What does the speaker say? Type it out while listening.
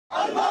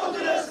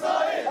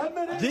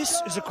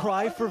This is a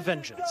cry for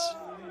vengeance.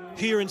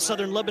 Here in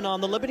southern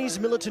Lebanon, the Lebanese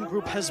militant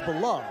group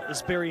Hezbollah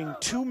is burying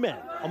 2 men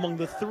among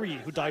the 3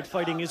 who died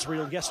fighting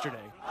Israel yesterday.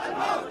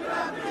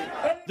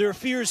 There are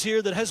fears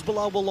here that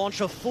Hezbollah will launch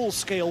a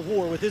full-scale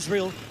war with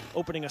Israel,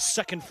 opening a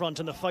second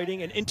front in the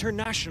fighting and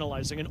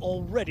internationalizing an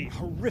already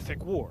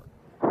horrific war.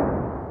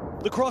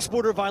 The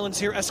cross-border violence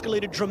here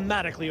escalated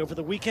dramatically over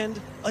the weekend.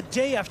 A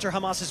day after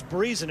Hamas's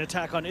brazen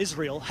attack on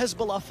Israel,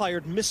 Hezbollah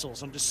fired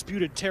missiles on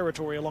disputed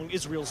territory along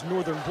Israel's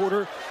northern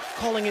border,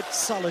 calling it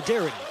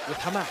solidarity with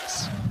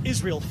Hamas.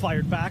 Israel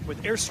fired back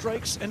with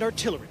airstrikes and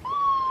artillery.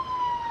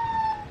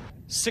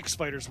 6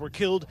 fighters were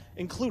killed,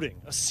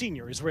 including a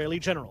senior Israeli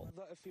general.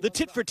 The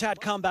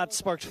tit-for-tat combat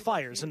sparked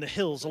fires in the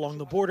hills along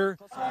the border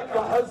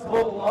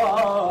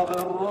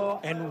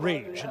and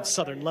rage in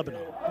southern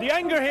Lebanon. The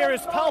anger here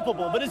is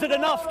palpable, but is it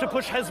enough to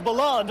push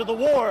Hezbollah into the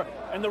war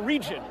and the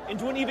region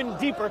into an even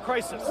deeper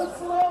crisis?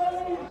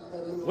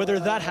 Whether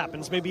that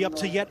happens may be up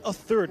to yet a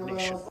third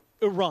nation,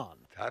 Iran.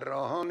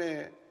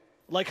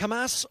 Like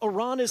Hamas,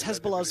 Iran is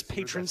Hezbollah's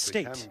patron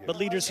state. But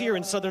leaders here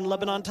in southern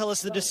Lebanon tell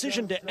us the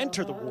decision to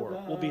enter the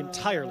war will be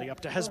entirely up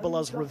to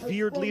Hezbollah's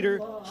revered leader,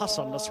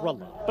 Hassan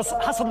Nasrallah.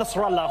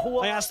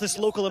 I asked this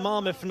local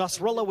imam if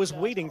Nasrallah was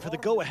waiting for the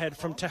go-ahead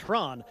from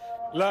Tehran.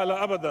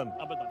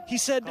 He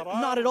said,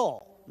 not at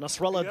all.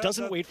 Nasrallah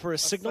doesn't wait for a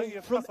signal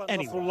from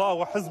anyone.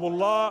 But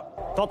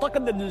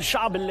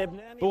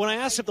when I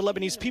asked if the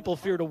Lebanese people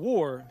feared a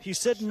war, he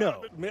said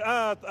no,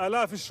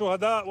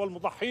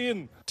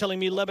 telling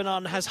me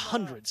Lebanon has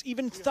hundreds,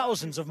 even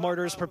thousands of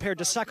martyrs prepared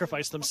to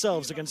sacrifice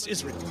themselves against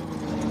Israel.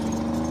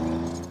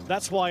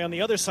 That's why on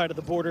the other side of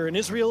the border in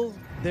Israel,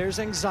 there's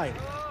anxiety.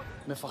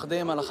 This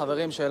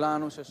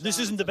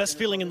isn't the best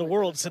feeling in the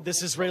world, said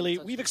this Israeli.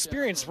 We've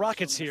experienced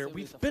rockets here.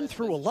 We've been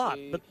through a lot,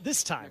 but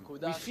this time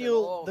we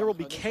feel there will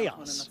be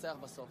chaos.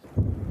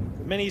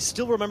 Many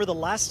still remember the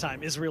last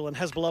time Israel and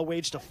Hezbollah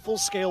waged a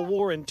full-scale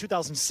war in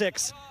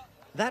 2006.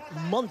 That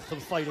month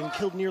of fighting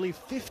killed nearly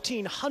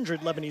 1,500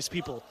 Lebanese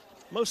people,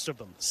 most of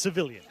them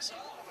civilians.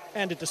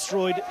 And it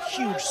destroyed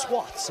huge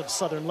swaths of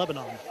southern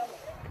Lebanon.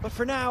 But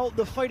for now,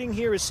 the fighting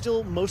here is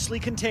still mostly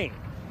contained,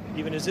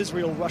 even as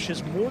Israel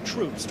rushes more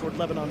troops toward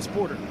Lebanon's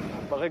border.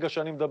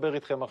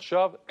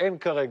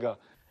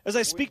 As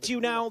I speak to you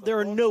now, there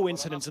are no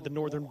incidents at the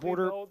northern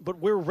border, but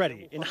we're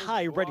ready, in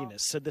high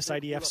readiness, said this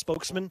IDF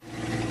spokesman.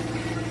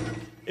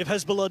 If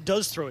Hezbollah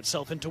does throw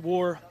itself into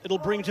war, it'll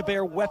bring to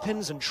bear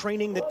weapons and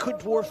training that could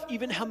dwarf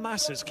even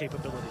Hamas's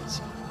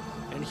capabilities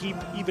and heap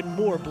even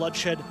more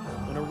bloodshed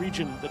in a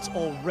region that's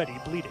already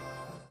bleeding.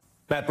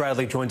 Matt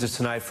Bradley joins us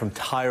tonight from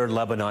Tyre,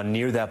 Lebanon,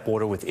 near that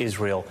border with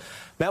Israel.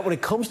 Matt, when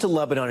it comes to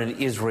Lebanon and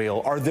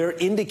Israel, are there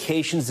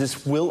indications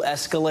this will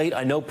escalate?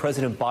 I know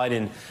President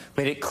Biden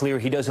made it clear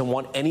he doesn't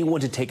want anyone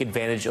to take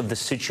advantage of the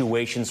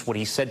situations, what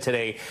he said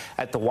today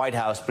at the White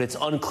House, but it's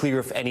unclear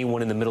if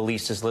anyone in the Middle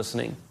East is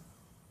listening.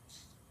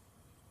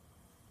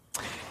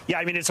 Yeah,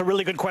 I mean, it's a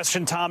really good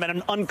question, Tom, and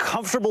an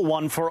uncomfortable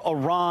one for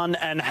Iran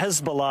and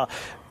Hezbollah.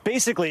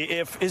 Basically,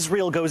 if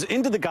Israel goes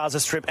into the Gaza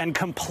Strip and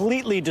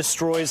completely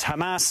destroys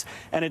Hamas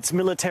and its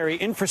military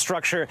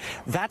infrastructure,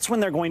 that's when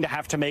they're going to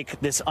have to make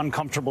this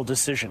uncomfortable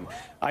decision.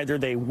 Either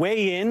they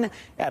weigh in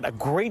at a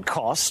great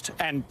cost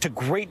and to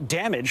great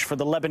damage for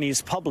the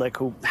Lebanese public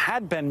who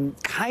had been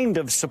kind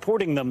of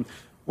supporting them,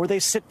 or they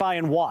sit by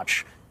and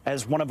watch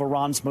as one of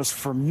Iran's most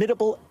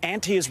formidable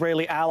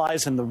anti-Israeli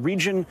allies in the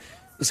region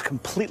is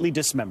completely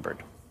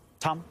dismembered.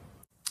 Tom?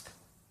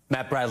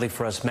 Matt Bradley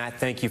for us. Matt,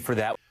 thank you for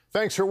that.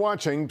 Thanks for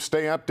watching.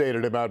 Stay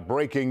updated about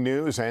breaking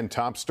news and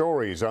top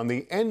stories on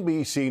the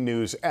NBC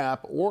News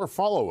app or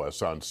follow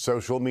us on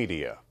social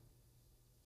media.